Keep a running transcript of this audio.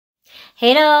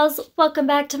Hey dolls, welcome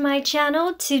back to my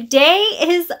channel. Today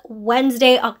is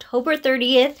Wednesday, October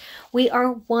 30th. We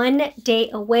are one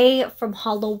day away from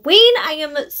Halloween. I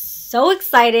am so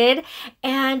excited,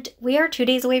 and we are 2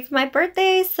 days away from my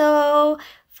birthday. So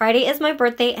Friday is my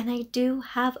birthday, and I do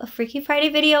have a Freaky Friday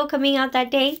video coming out that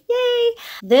day. Yay!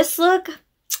 This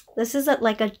is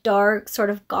like a dark sort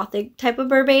of gothic type of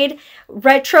mermaid.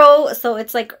 Retro, so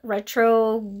it's like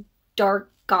retro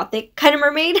dark gothic kind of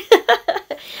mermaid.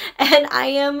 And I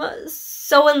am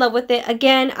so in love with it.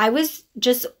 Again, I was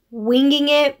just winging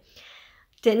it.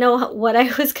 Didn't know what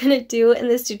I was gonna do in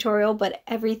this tutorial, but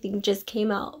everything just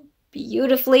came out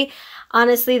beautifully.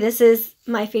 Honestly, this is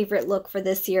my favorite look for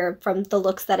this year from the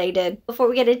looks that I did. Before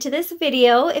we get into this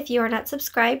video, if you are not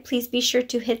subscribed, please be sure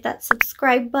to hit that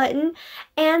subscribe button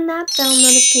and that bell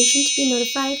notification to be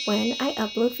notified when I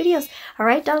upload videos.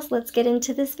 Alright dolls, let's get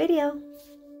into this video.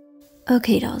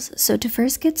 Okay dolls, so to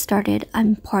first get started,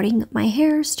 I'm parting my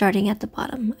hair starting at the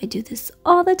bottom. I do this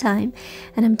all the time,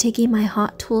 and I'm taking my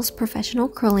Hot Tools professional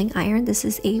curling iron. This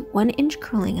is a 1-inch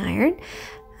curling iron.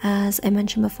 As I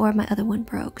mentioned before, my other one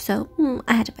broke, so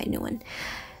I had to buy a new one.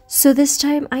 So this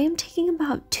time I am taking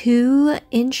about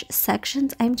 2-inch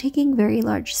sections. I'm taking very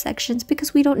large sections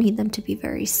because we don't need them to be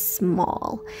very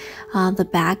small. The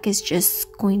back is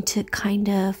just going to kind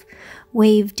of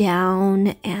wave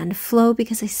down and flow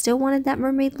because I still wanted that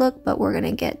mermaid look, but we're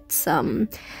gonna get some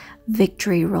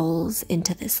victory rolls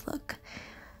into this look.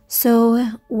 So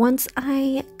once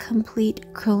I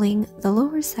complete curling the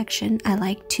lower section, I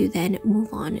like to then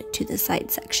move on to the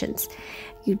side sections.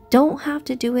 You don't have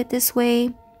to do it this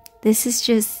way. This is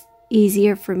just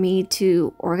easier for me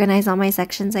to organize all my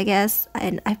sections, I guess,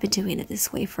 and I've been doing it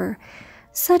this way for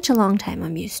such a long time.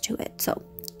 I'm used to it. So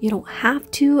you don't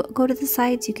have to go to the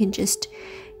sides. You can just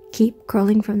keep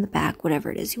curling from the back,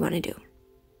 whatever it is you want to do.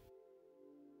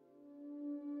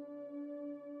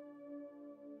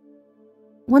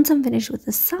 Once I'm finished with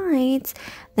the sides,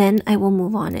 then I will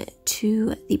move on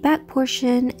to the back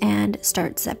portion and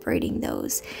start separating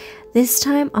those. This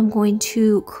time I'm going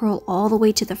to curl all the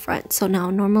way to the front. So now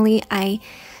normally I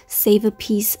save a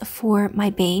piece for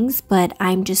my bangs, but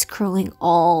I'm just curling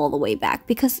all the way back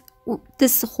because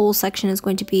this whole section is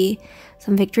going to be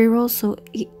some victory rolls, so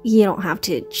you don't have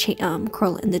to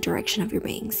curl in the direction of your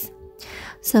bangs.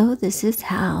 So this is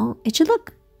how it should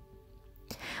look.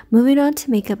 Moving on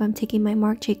to makeup, I'm taking my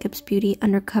Marc Jacobs Beauty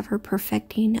Undercover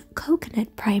Perfecting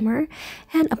Coconut Primer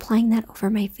and applying that over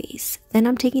my face. Then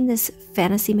I'm taking this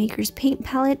Fantasy Makers paint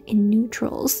palette in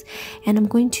neutrals, and I'm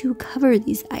going to cover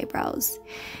these eyebrows.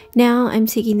 Now I'm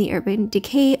taking the Urban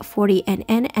Decay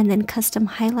 40NN and then custom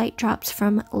highlight drops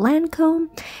from Lancome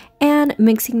and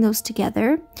mixing those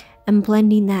together and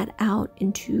blending that out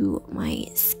into my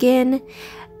skin.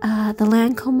 The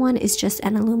Lancome one is just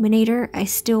an illuminator. I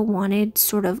still wanted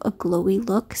sort of a glowy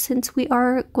look since we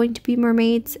are going to be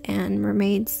mermaids, and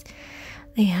mermaids,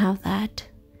 they have that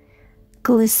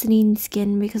glistening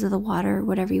skin because of the water,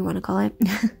 whatever you want to call it.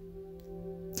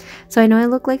 So I know I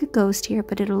look like a ghost here,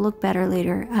 but it'll look better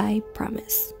later, I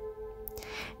promise.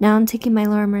 Now I'm taking my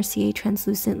Laura Mercier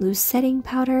Translucent Loose Setting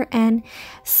Powder and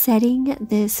setting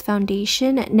this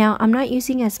foundation. Now I'm not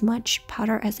using as much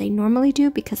powder as I normally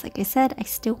do because, like I said, I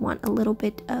still want a little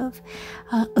bit of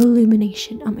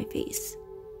illumination on my face.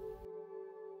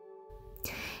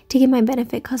 Taking my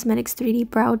Benefit Cosmetics 3D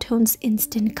Brow Tones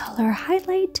Instant Color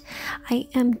Highlight. I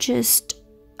am just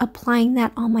applying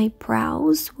that on my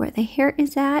brows where the hair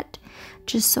is at,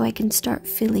 just so I can start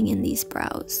filling in these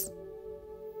brows.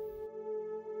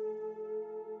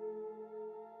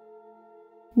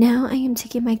 Now I am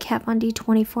taking my Kat Von D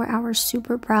 24 Hour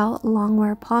Super Brow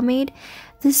Longwear Pomade.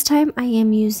 This time I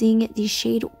am using the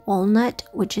shade Walnut,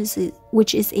 which is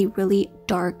a really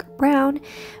dark brown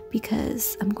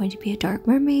because I'm going to be a dark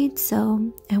mermaid,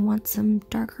 so I want some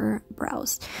darker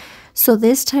brows. So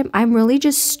this time I'm really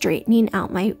just straightening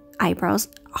out my eyebrows,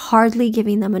 hardly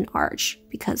giving them an arch,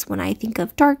 because when I think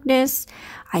of darkness,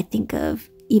 I think of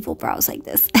evil brows like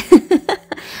this.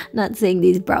 Not saying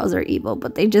these brows are evil,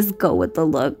 but they just go with the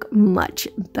look much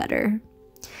better.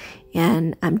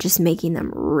 And I'm just making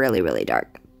them really, really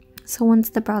dark. So once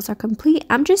the brows are complete,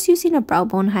 I'm just using a brow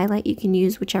bone highlight. You can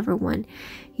use whichever one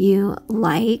you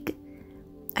like.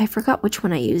 I forgot which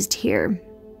one I used here.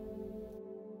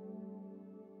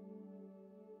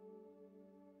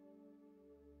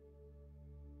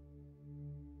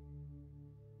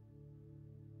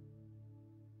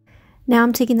 Now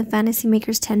I'm taking the Fantasy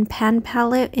Makers 10 Pan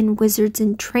Palette in Wizards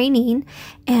in Training,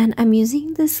 and I'm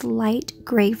using this light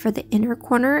gray for the inner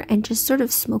corner and just sort of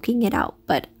smoking it out,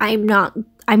 but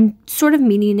I'm sort of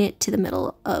meeting it to the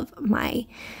middle of my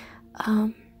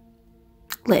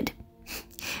lid.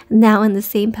 Now in the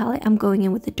same palette, I'm going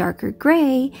in with the darker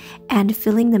gray and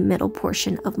filling the middle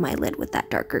portion of my lid with that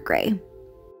darker gray.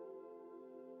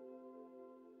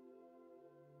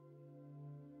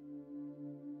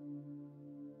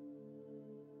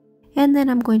 And then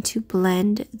I'm going to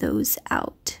blend those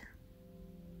out.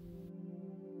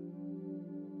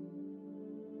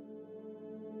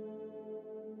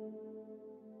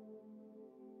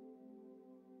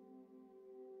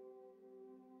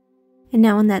 And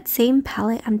now in that same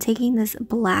palette, I'm taking this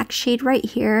black shade right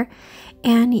here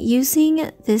and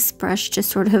using this brush to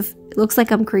sort of, it looks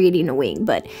like I'm creating a wing,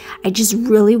 but I just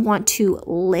really want to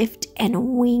lift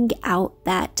and wing out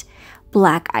that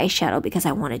black eyeshadow because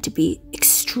I want it to be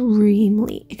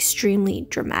extremely, extremely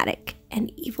dramatic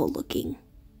and evil looking.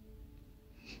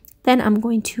 Then I'm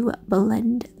going to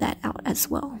blend that out as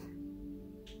well.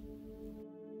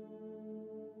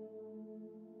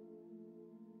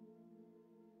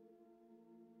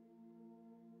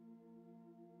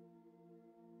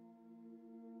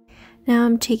 Now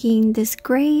I'm taking this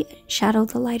gray shadow,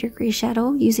 the lighter gray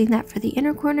shadow, using that for the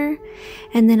inner corner,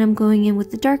 and then I'm going in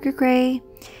with the darker gray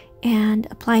and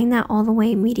applying that all the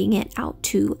way, meeting it out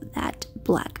to that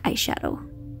black eyeshadow.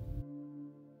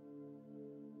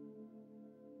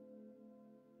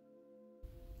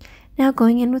 Now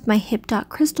going in with my Hip Dot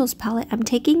Crystals palette, I'm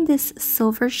taking this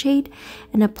silver shade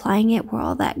and applying it where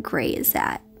all that gray is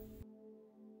at.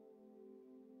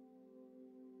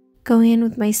 Going in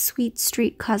with my Sweet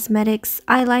Street Cosmetics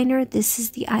eyeliner. This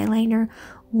is the eyeliner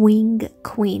Wing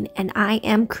Queen, and I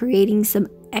am creating some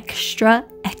extra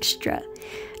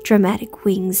dramatic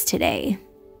wings today.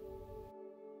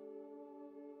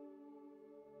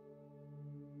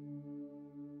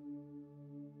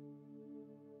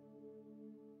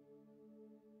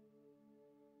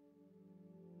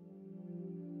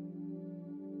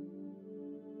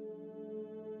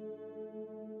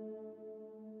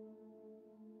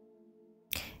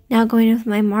 Now going in with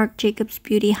my Marc Jacobs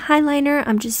Beauty Highliner,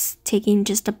 I'm just taking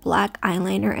just a black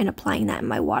eyeliner and applying that in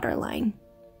my waterline.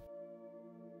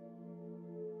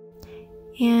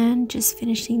 And just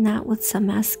finishing that with some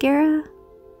mascara.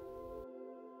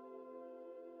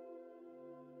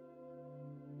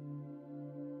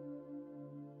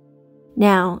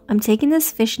 Now, I'm taking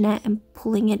this fishnet and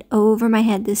pulling it over my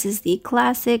head. This is the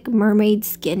classic mermaid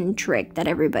skin trick that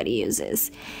everybody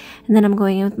uses. And then I'm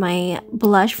going in with my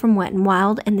blush from Wet n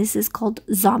Wild, and this is called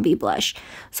Zombie Blush.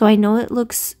 So I know it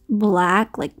looks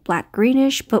black, like black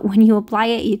greenish, but when you apply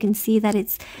it, you can see that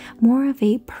it's more of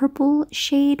a purple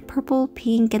shade, purple,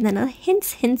 pink, and then a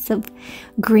hints of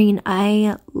green.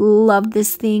 I love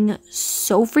this thing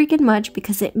so freaking much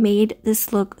because it made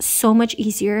this look so much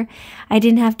easier. I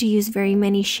didn't have to use very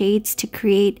many shades to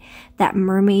create that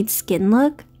mermaid skin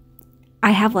look.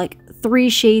 I have like 3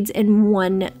 shades in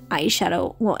one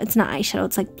eyeshadow. Well, it's not eyeshadow,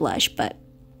 it's like blush, but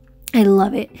I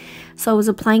love it. So I was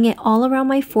applying it all around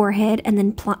my forehead and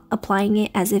then applying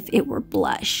it as if it were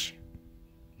blush.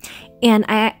 And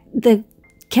the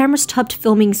camera stopped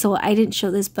filming, so I didn't show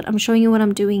this, but I'm showing you what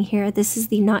I'm doing here. This is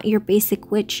the Not Your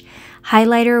Basic Witch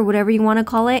highlighter, whatever you want to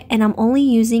call it, and I'm only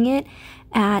using it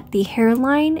at the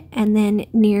hairline and then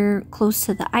near close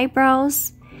to the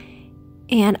eyebrows.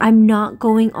 And I'm not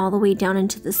going all the way down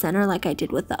into the center like I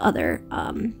did with the other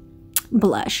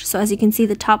blush. So as you can see,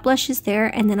 the top blush is there,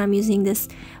 and then I'm using this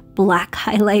black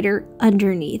highlighter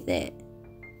underneath it.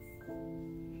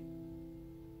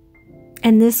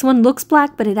 And this one looks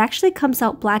black, but it actually comes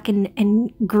out black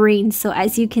and green. So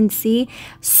as you can see,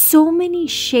 so many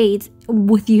shades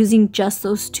with using just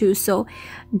those two. So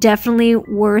definitely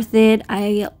worth it.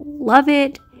 I love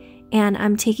it. And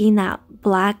I'm taking that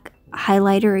black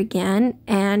highlighter again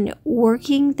and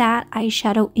working that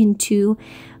eyeshadow into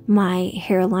my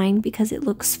hairline because it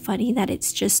looks funny that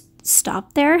it's just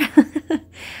stopped there.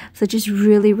 So just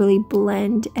really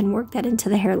blend and work that into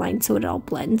the hairline so it all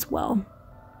blends well.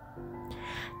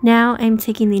 Now I'm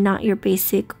taking the Not Your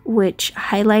Basic Witch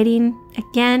highlighting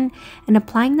again and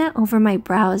applying that over my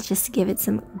brows just to give it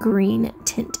some green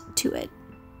tint to it.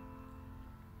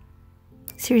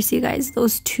 Seriously, you guys,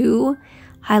 those two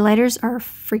highlighters are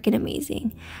freaking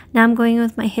amazing. Now I'm going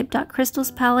with my Hip Dot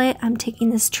Crystals palette. I'm taking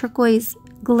this turquoise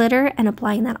glitter and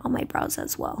applying that on my brows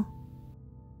as well.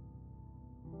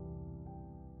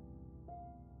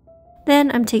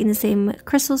 Then I'm taking the same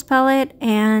crystals palette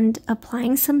and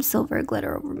applying some silver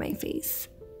glitter over my face.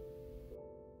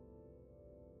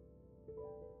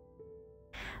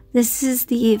 This is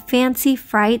the Fancy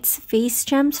Frights Face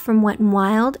Gems from Wet n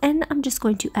Wild, and I'm just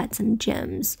going to add some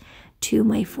gems to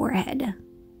my forehead.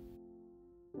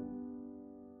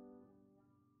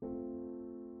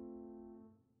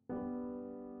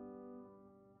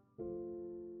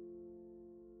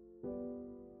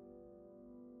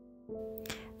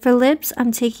 For lips,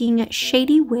 I'm taking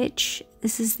Shady Witch.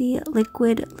 This is the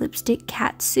liquid lipstick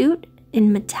catsuit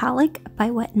in Metallic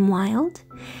by Wet n Wild,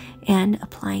 and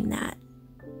applying that.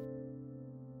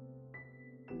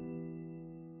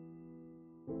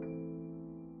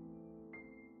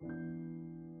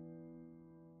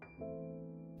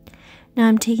 Now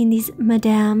I'm taking these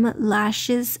Madame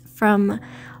lashes from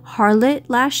Harlot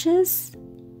Lashes.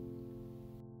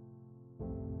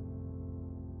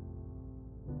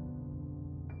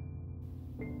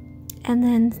 And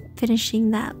then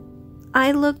finishing that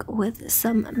eye look with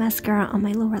some mascara on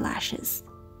my lower lashes.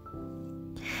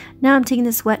 Now I'm taking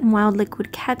this Wet n Wild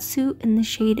liquid catsuit in the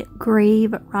shade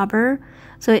Grave Robber.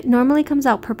 So it normally comes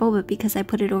out purple, but because I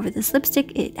put it over this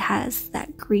lipstick, it has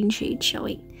that green shade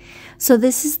showing. So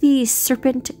this is the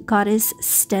Serpent Goddess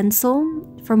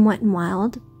stencil from Wet n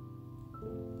Wild.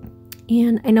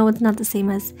 And I know it's not the same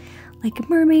as like a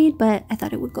mermaid, but I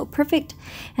thought it would go perfect.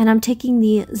 And I'm taking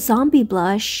the Zombie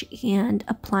blush and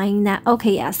applying that.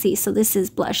 Okay, yeah, see, so this is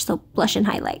blush, so blush and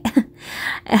highlight.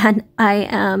 And I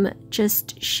am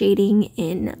just shading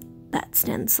in that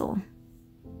stencil.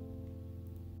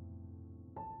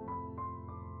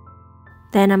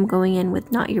 Then I'm going in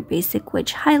with Not Your Basic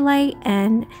Witch highlight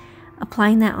and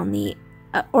applying that on the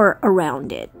or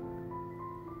around it.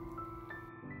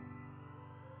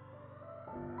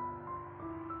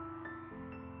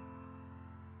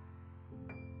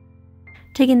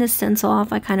 Taking this stencil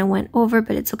off, I kind of went over,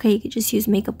 but it's okay. You could just use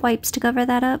makeup wipes to cover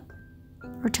that up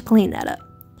or to clean that up.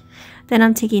 Then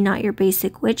I'm taking Not Your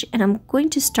Basic Witch, and I'm going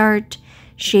to start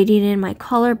shading in my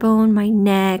collarbone, my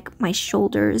neck, my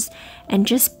shoulders, and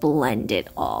just blend it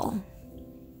all.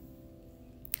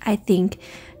 I think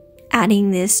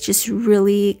adding this just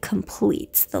really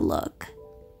completes the look.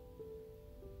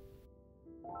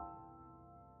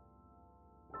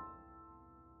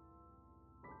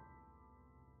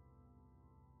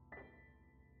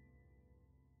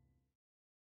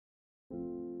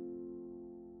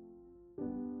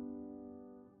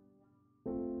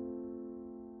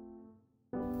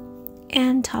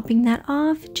 And topping that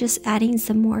off, just adding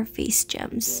some more face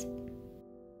gems.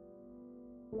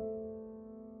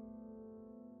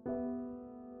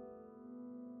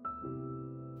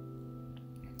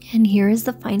 And here is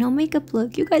the final makeup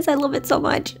look. You guys, I love it so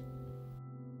much.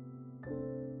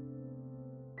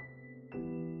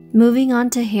 Moving on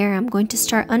to hair, I'm going to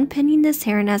start unpinning this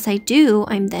hair, and as I do,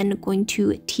 I'm then going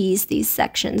to tease these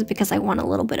sections because I want a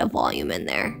little bit of volume in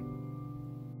there.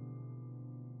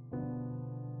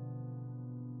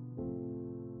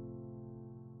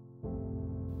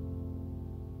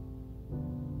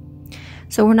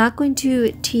 So we're not going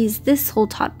to tease this whole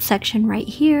top section right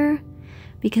here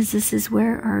because this is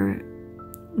where our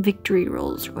victory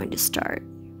rolls are going to start.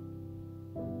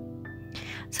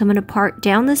 So I'm going to part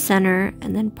down the center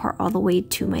and then part all the way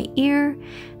to my ear,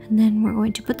 and then we're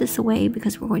going to put this away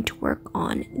because we're going to work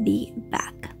on the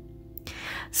back.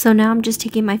 So now I'm just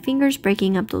taking my fingers,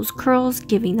 breaking up those curls,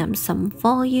 giving them some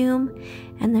volume,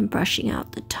 and then brushing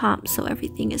out the top so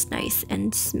everything is nice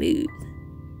and smooth.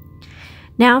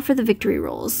 Now for the victory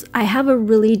rolls. I have a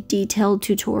really detailed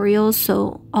tutorial,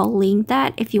 so I'll link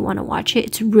that if you want to watch it.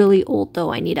 It's really old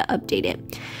though, I need to update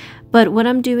it. But what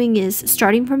I'm doing is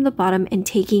starting from the bottom and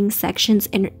taking sections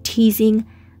and teasing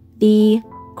the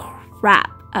crap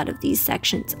out of these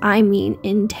sections. I mean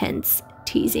intense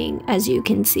teasing, as you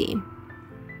can see. And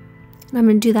I'm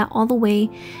going to do that all the way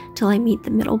till I meet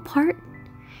the middle part.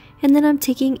 And then I'm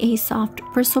taking a soft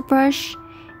bristle brush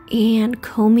and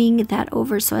combing that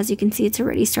over, so as you can see, it's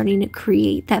already starting to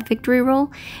create that victory roll.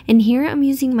 And here I'm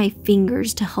using my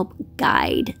fingers to help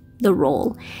guide the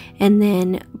roll, and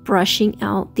then brushing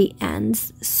out the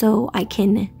ends so I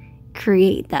can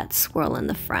create that swirl in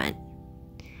the front.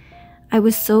 I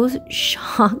was so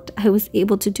shocked I was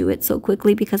able to do it so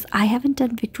quickly because I haven't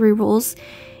done victory rolls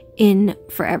in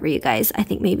forever, you guys. I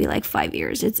think maybe like 5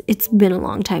 years. It's been a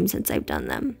long time since I've done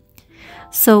them.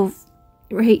 So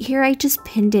right here I just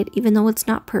pinned it, even though it's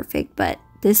not perfect, but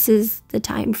this is the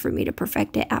time for me to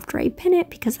perfect it after I pin it,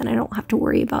 because then I don't have to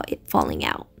worry about it falling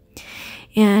out.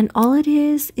 And all it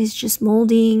is just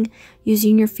molding,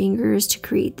 using your fingers to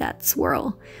create that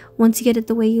swirl. Once you get it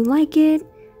the way you like it,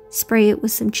 spray it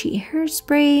with some cheat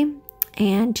hairspray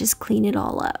and just clean it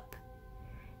all up.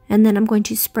 And then I'm going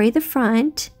to spray the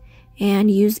front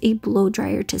and use a blow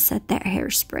dryer to set that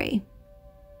hairspray.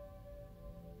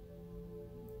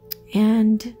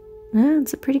 And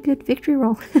it's a pretty good victory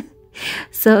roll.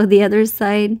 So the other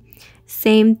side,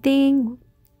 same thing.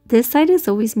 This side is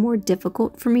always more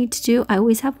difficult for me to do. I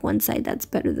always have one side that's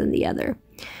better than the other.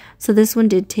 So this one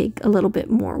did take a little bit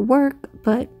more work,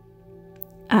 but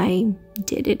I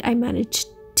did it. I managed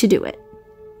to do it.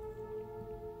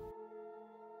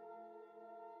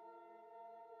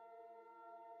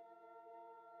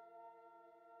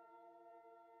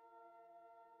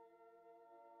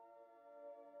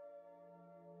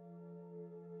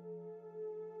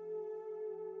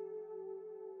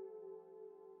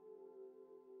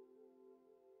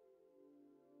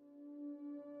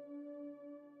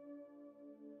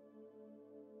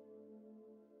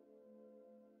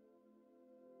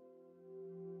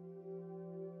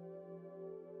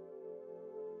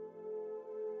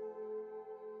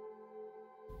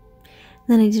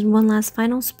 Then I did one last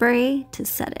final spray to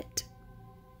set it.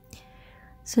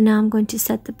 So now I'm going to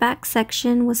set the back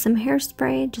section with some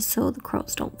hairspray just so the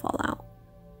curls don't fall out.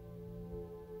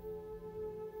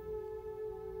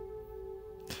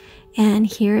 And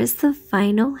here is the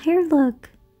final hair look.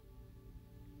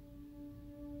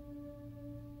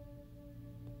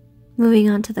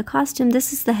 Moving on to the costume,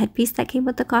 this is the headpiece that came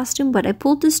with the costume, but I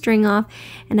pulled the string off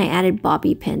and I added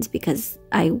bobby pins because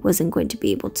I wasn't going to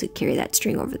be able to carry that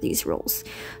string over these rolls.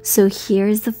 So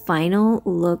here's the final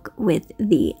look with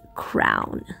the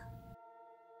crown.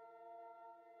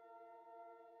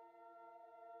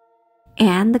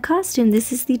 And the costume,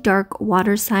 this is the dark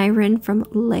water siren from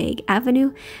Leg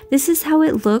Avenue. This is how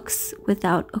it looks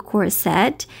without a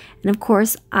corset. And of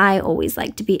course, I always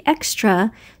like to be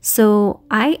extra, so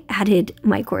I added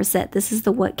my corset. This is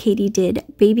the What Katie Did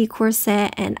baby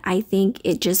corset, and I think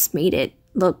it just made it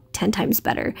look 10 times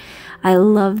better. I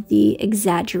love the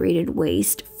exaggerated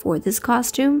waist for this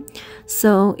costume.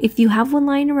 So if you have one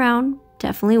lying around,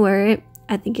 definitely wear it.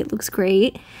 I think it looks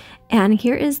great. And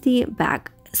here is the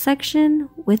back section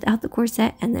without the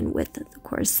corset and then with the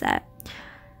corset.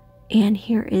 And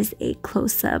here is a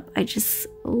close-up. I just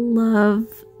love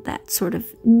that sort of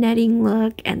netting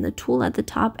look and the tulle at the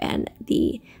top and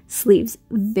the sleeves.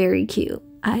 Very cute.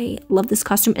 I love this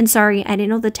costume. And sorry, I didn't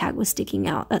know the tag was sticking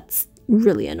out. That's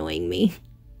really annoying me.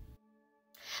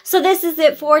 So this is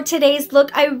it for today's look.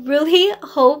 I really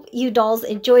hope you dolls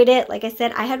enjoyed it. Like I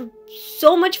said, I had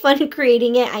so much fun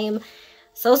creating it. I am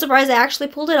so surprised I actually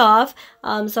pulled it off.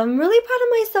 So I'm really proud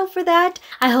of myself for that.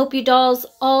 I hope you dolls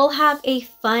all have a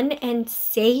fun and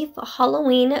safe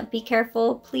Halloween. Be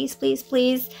careful, please, please,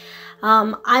 please.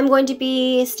 I'm going to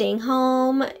be staying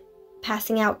home,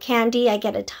 passing out candy. I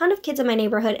get a ton of kids in my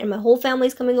neighborhood and my whole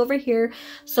family's coming over here.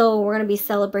 So we're going to be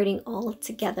celebrating all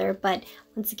together. But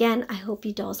once again, I hope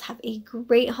you dolls have a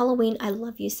great Halloween. I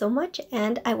love you so much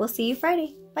and I will see you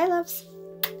Friday. Bye, loves.